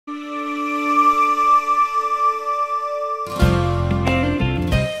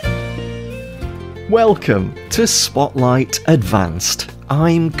Welcome to Spotlight Advanced.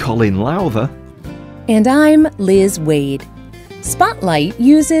 I'm Colin Lowther. And I'm Liz Wade. Spotlight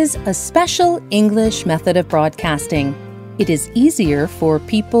uses a special English method of broadcasting. It is easier for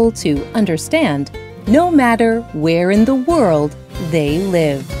people to understand, no matter where in the world they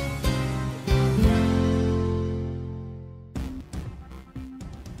live.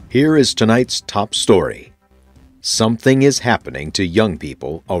 Here is tonight's top story. Something is happening to young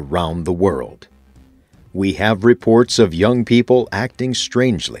people around the world. We have reports of young people acting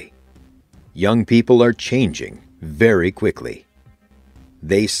strangely. Young people are changing very quickly.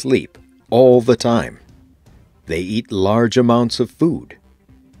 They sleep all the time. They eat large amounts of food.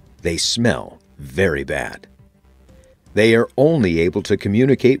 They smell very bad. They are only able to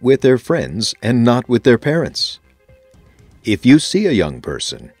communicate with their friends and not with their parents. If you see a young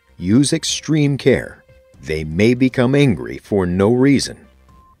person, use extreme care. They may become angry for no reason.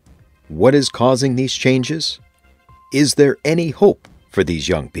 What is causing these changes? Is there any hope for these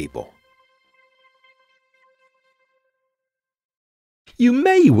young people? You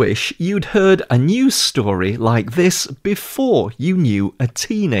may wish you'd heard a news story like this before you knew a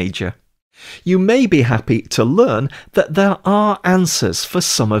teenager. You may be happy to learn that there are answers for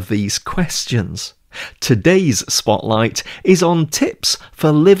some of these questions. Today's Spotlight is on tips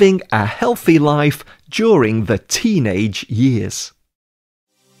for living a healthy life during the teenage years.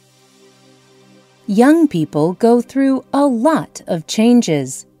 Young people go through a lot of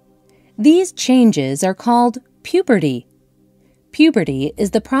changes. These changes are called puberty. Puberty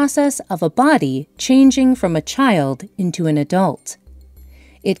is the process of a body changing from a child into an adult.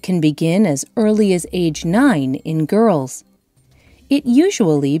 It can begin as early as age 9 in girls. It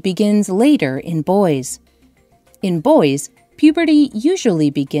usually begins later in boys. In boys, puberty usually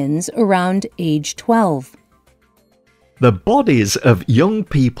begins around age 12. The bodies of young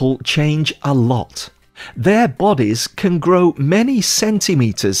people change a lot. Their bodies can grow many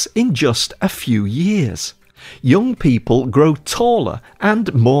centimetres in just a few years. Young people grow taller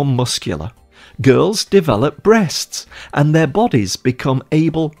and more muscular. Girls develop breasts, and their bodies become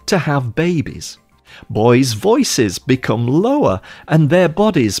able to have babies. Boys' voices become lower, and their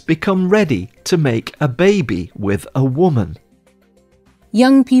bodies become ready to make a baby with a woman.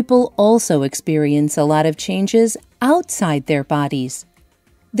 Young people also experience a lot of changes outside their bodies.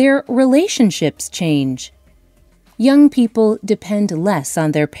 Their relationships change. Young people depend less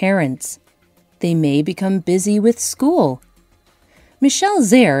on their parents. They may become busy with school. Michelle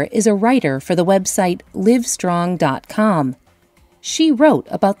Zare is a writer for the website Livestrong.com. She wrote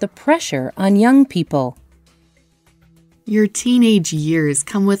about the pressure on young people. Your teenage years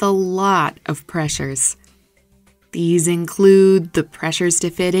come with a lot of pressures. These include the pressures to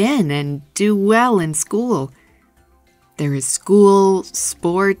fit in and do well in school. There is school,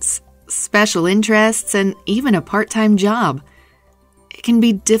 sports, special interests, and even a part-time job. It can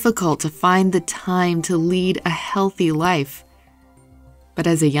be difficult to find the time to lead a healthy life. But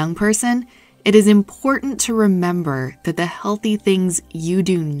as a young person, it is important to remember that the healthy things you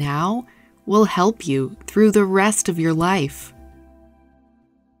do now will help you through the rest of your life.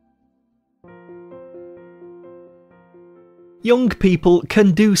 Young people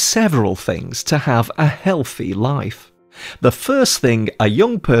can do several things to have a healthy life. The first thing a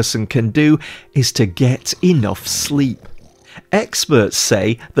young person can do is to get enough sleep. Experts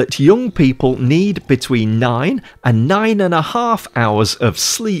say that young people need between 9 and 9.5 hours of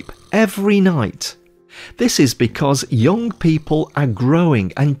sleep every night. This is because young people are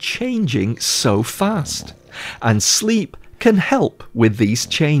growing and changing so fast, and sleep can help with these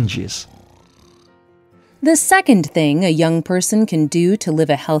changes. The second thing a young person can do to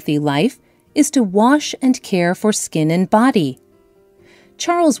live a healthy life is to wash and care for skin and body.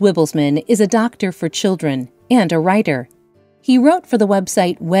 Charles Wibbelsman is a doctor for children and a writer. He wrote for the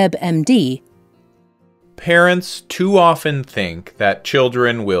website WebMD. Parents too often think that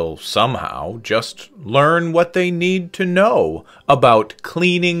children will somehow just learn what they need to know about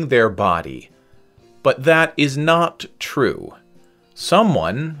cleaning their body. But that is not true.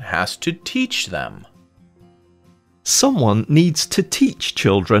 Someone has to teach them. Someone needs to teach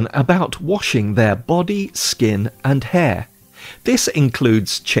children about washing their body, skin, and hair. This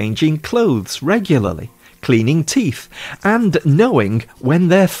includes changing clothes regularly, cleaning teeth, and knowing when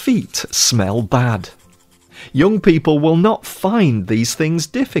their feet smell bad. Young people will not find these things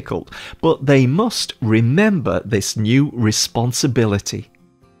difficult, but they must remember this new responsibility.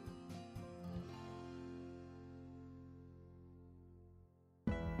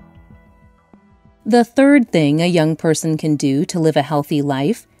 The third thing a young person can do to live a healthy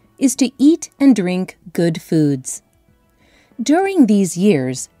life is to eat and drink good foods. During these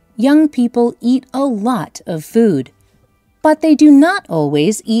years, young people eat a lot of food, but they do not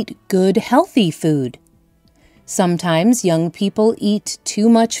always eat good, healthy food. Sometimes young people eat too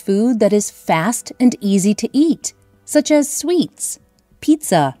much food that is fast and easy to eat, such as sweets,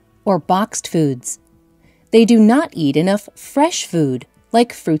 pizza, or boxed foods. They do not eat enough fresh food,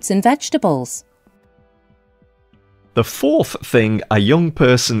 like fruits and vegetables. The fourth thing a young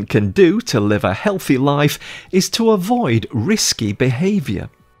person can do to live a healthy life is to avoid risky behaviour.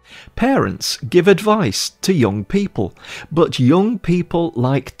 Parents give advice to young people, but young people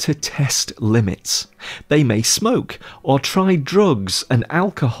like to test limits. They may smoke or try drugs and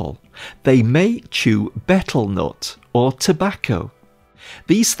alcohol. They may chew betel nut or tobacco.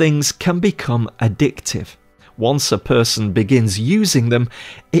 These things can become addictive. Once a person begins using them,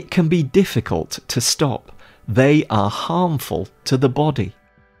 it can be difficult to stop. They are harmful to the body.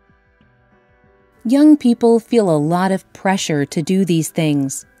 Young people feel a lot of pressure to do these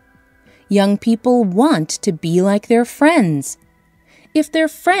things. Young people want to be like their friends. If their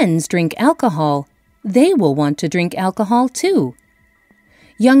friends drink alcohol, they will want to drink alcohol too.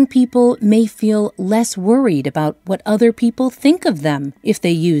 Young people may feel less worried about what other people think of them if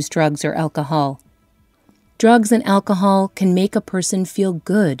they use drugs or alcohol. Drugs and alcohol can make a person feel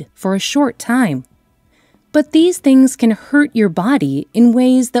good for a short time. But these things can hurt your body in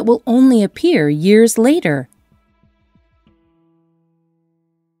ways that will only appear years later.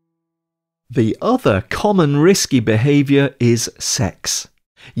 The other common risky behaviour is sex.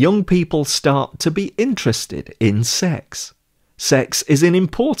 Young people start to be interested in sex. Sex is an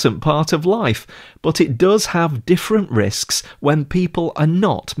important part of life, but it does have different risks when people are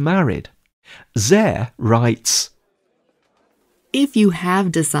not married. Zer writes, If you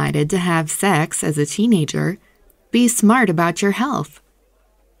have decided to have sex as a teenager, be smart about your health.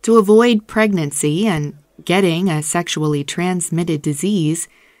 To avoid pregnancy and getting a sexually transmitted disease,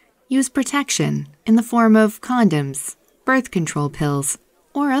 use protection in the form of condoms, birth control pills,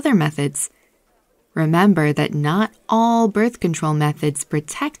 or other methods. Remember that not all birth control methods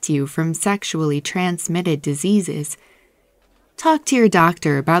protect you from sexually transmitted diseases. Talk to your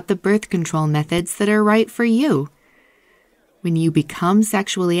doctor about the birth control methods that are right for you. When you become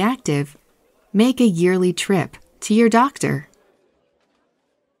sexually active, make a yearly trip to your doctor.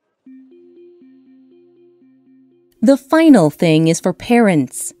 The final thing is for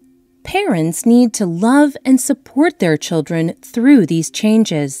parents. Parents need to love and support their children through these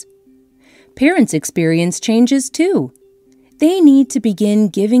changes. Parents experience changes too. They need to begin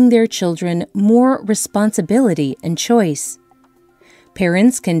giving their children more responsibility and choice.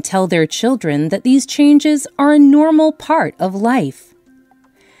 Parents can tell their children that these changes are a normal part of life.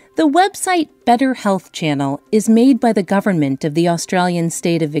 The website Better Health Channel is made by the government of the Australian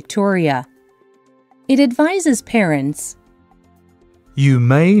state of Victoria. It advises parents, You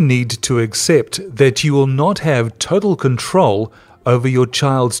may need to accept that you will not have total control over your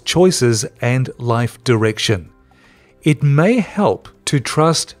child's choices and life direction. It may help to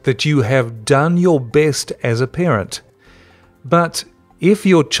trust that you have done your best as a parent. But if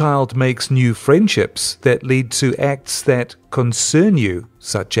your child makes new friendships that lead to acts that concern you,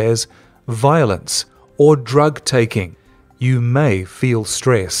 such as violence or drug taking, you may feel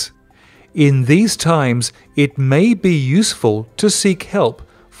stress. In these times, it may be useful to seek help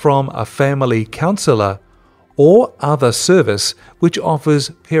from a family counselor or other service which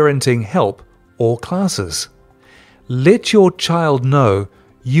offers parenting help or classes. Let your child know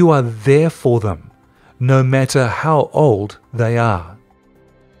you are there for them, no matter how old they are.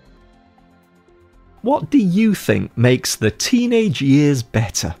 What do you think makes the teenage years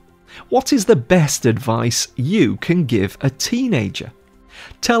better? What is the best advice you can give a teenager?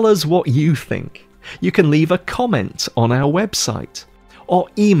 Tell us what you think. You can leave a comment on our website or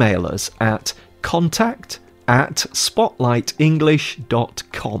email us at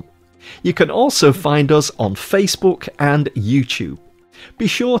contact@spotlightenglish.com. You can also find us on Facebook and YouTube. Be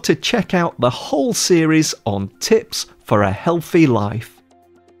sure to check out the whole series on tips for a healthy life.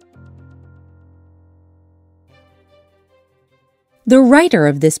 The writer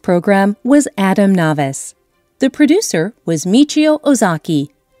of this program was Adam Navis. The producer was Michio Ozaki.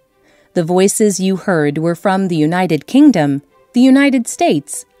 The voices you heard were from the United Kingdom, the United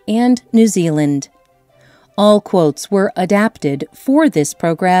States, and New Zealand. All quotes were adapted for this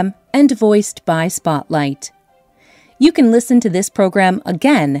program and voiced by Spotlight. You can listen to this program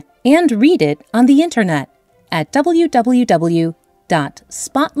again and read it on the internet at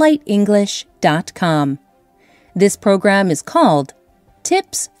www.spotlightenglish.com. This program is called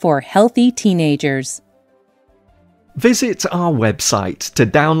Tips for Healthy Teenagers. Visit our website to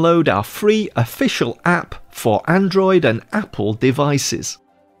download our free official app for Android and Apple devices.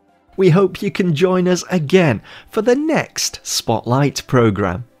 We hope you can join us again for the next Spotlight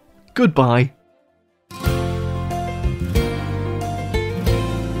programme. Goodbye.